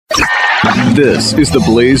This is the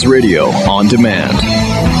Blaze Radio on demand.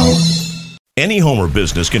 Any home or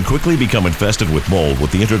business can quickly become infested with mold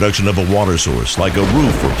with the introduction of a water source, like a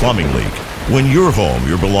roof or plumbing leak. When your home,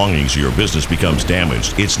 your belongings, or your business becomes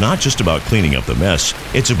damaged, it's not just about cleaning up the mess,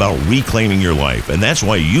 it's about reclaiming your life, and that's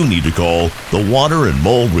why you need to call the Water and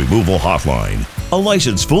Mold Removal Hotline. A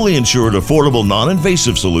licensed, fully insured, affordable,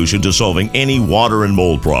 non-invasive solution to solving any water and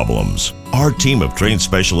mold problems. Our team of trained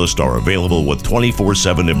specialists are available with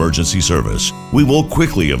 24/7 emergency service. We will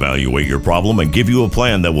quickly evaluate your problem and give you a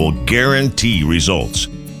plan that will guarantee results.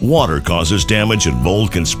 Water causes damage and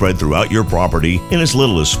mold can spread throughout your property in as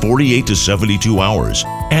little as 48 to 72 hours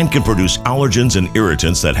and can produce allergens and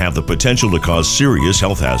irritants that have the potential to cause serious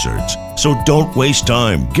health hazards. So don't waste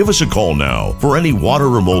time. Give us a call now. For any water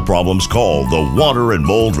or mold problems, call the Water and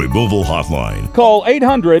Mold Removal Hotline. Call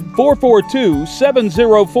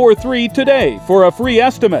 800-442-7043 today for a free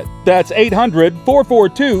estimate. That's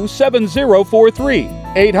 800-442-7043.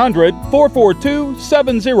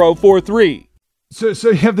 800-442-7043. So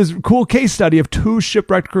you have this cool case study of two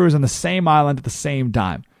shipwrecked crews on the same island at the same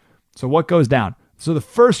time. So what goes down? So the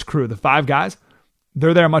first crew, the 5 guys,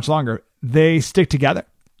 they're there much longer. They stick together.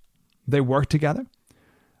 They work together.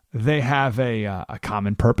 They have a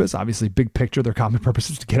common purpose. Obviously, big picture, their common purpose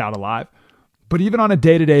is to get out alive. But even on a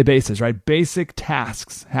day-to-day basis, right? Basic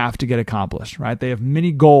tasks have to get accomplished, right? They have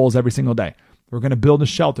many goals every single day. We're going to build a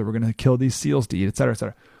shelter. We're going to kill these seals to eat, et cetera, et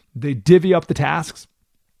cetera. They divvy up the tasks.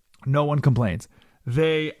 No one complains.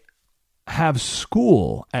 They have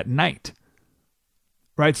school at night,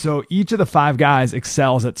 right? So each of the 5 guys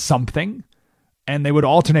excels at something, and they would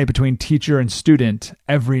alternate between teacher and student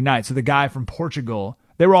every night. So the guy from Portugal,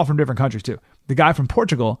 they were all from different countries too. The guy from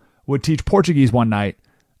Portugal would teach Portuguese one night,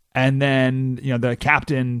 and then, the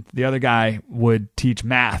captain, the other guy, would teach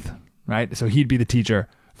math, right? So he'd be the teacher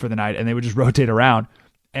for the night, and they would just rotate around.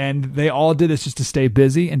 And they all did this just to stay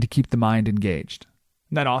busy and to keep the mind engaged.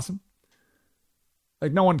 Isn't that awesome?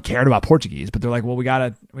 Like, no one cared about Portuguese, but they're like, well, we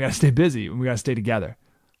gotta stay busy and we gotta stay together.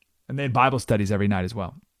 And they had Bible studies every night as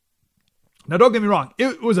well. Now, don't get me wrong.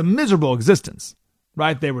 It was a miserable existence,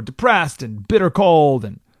 right? They were depressed and bitter cold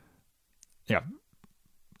and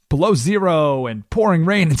below zero and pouring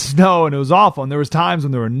rain and snow, and it was awful. And there was times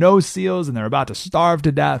when there were no seals and they were about to starve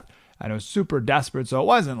to death, and it was super desperate. So it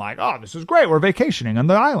wasn't like, oh, this is great, we're vacationing on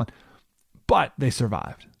the island. But they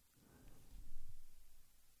survived.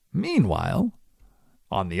 Meanwhile,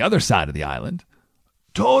 on the other side of the island,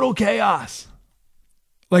 total chaos.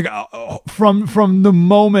 Like, from the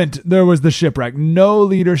moment there was the shipwreck, no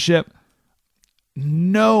leadership,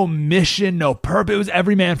 no mission, no purpose. It was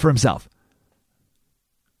every man for himself.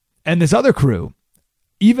 And this other crew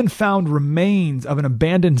even found remains of an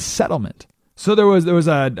abandoned settlement. So there was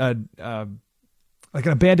an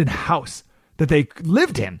abandoned house that they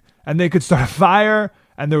lived in, and they could start a fire.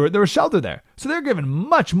 And there was shelter there. So they're given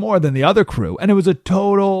much more than the other crew. And it was a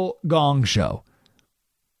total gong show.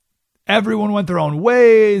 Everyone went their own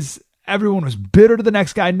ways. Everyone was bitter to the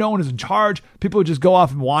next guy. No one was in charge. People would just go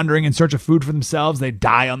off and wandering in search of food for themselves. They'd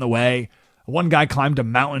die on the way. One guy climbed a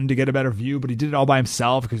mountain to get a better view, but he did it all by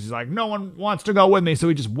himself because he's like, no one wants to go with me. So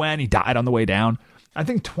he just went. He died on the way down. I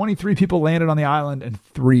think 23 people landed on the island and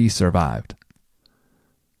 3 survived.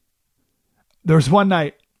 There was one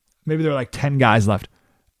night, maybe there were like 10 guys left.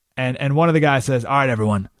 And one of the guys says, all right,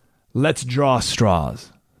 everyone, let's draw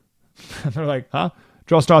straws. And they're like, huh?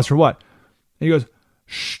 Draw straws for what? And he goes,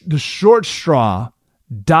 the short straw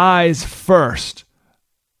dies first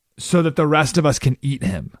so that the rest of us can eat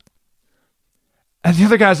him. And the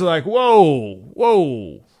other guys are like,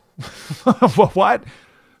 whoa. What?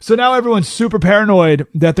 So now everyone's super paranoid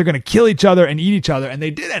that they're going to kill each other and eat each other. And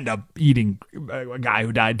they did end up eating a guy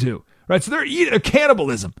who died too, right? So they're eating a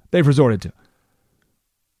cannibalism they've resorted to.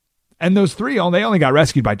 And those 3, they only got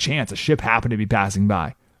rescued by chance. A ship happened to be passing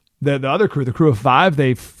by. The other crew, the crew of 5,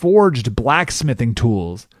 they forged blacksmithing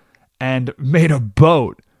tools and made a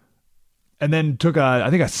boat. And then took I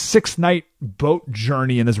think a 6-night boat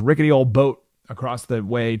journey in this rickety old boat across the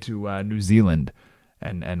way to New Zealand.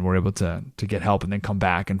 And were able to get help and then come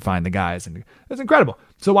back and find the guys. And it's incredible.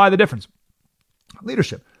 So why the difference?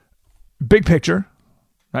 Leadership. Big picture.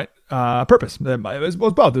 Right? Purpose. It was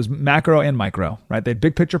both. It was macro and micro, right? They had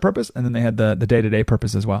big picture purpose, and then they had the day-to-day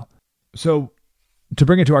purpose as well. So to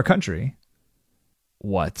bring it to our country,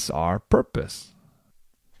 what's our purpose?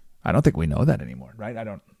 I don't think we know that anymore, right? I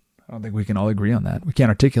don't think we can all agree on that. We can't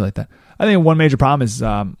articulate that. I think one major problem is,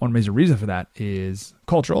 one major reason for that is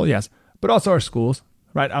cultural, yes, but also our schools,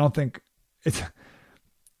 right? I don't think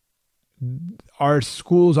our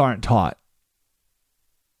schools aren't taught.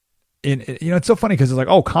 It's so funny because it's like,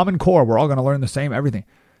 oh, Common Core, we're all going to learn the same everything.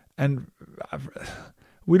 And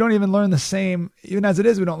we don't even learn the same, even as it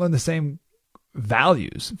is, we don't learn the same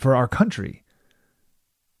values for our country.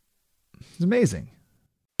 It's amazing.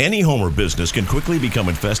 Any home or business can quickly become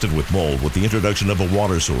infested with mold with the introduction of a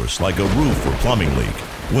water source like a roof or plumbing leak.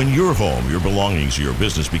 When your home, your belongings, or your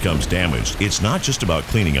business becomes damaged, it's not just about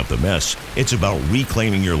cleaning up the mess, it's about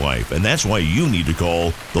reclaiming your life, and that's why you need to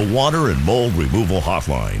call the Water and Mold Removal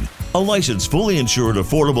Hotline. A licensed, fully insured,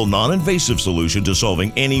 affordable, non-invasive solution to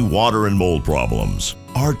solving any water and mold problems.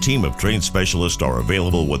 Our team of trained specialists are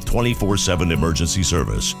available with 24/7 emergency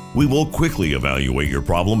service. We will quickly evaluate your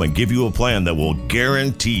problem and give you a plan that will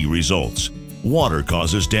guarantee results. Water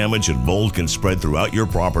causes damage and mold can spread throughout your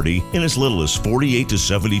property in as little as 48 to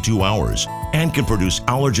 72 hours and can produce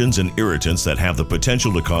allergens and irritants that have the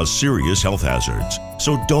potential to cause serious health hazards.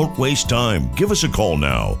 So don't waste time. Give us a call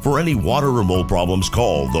now. For any water or mold problems,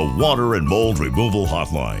 call the Water and Mold Removal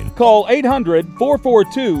Hotline. Call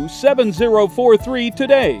 800-442-7043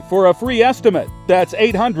 today for a free estimate. That's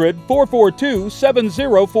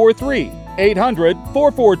 800-442-7043.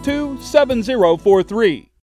 800-442-7043.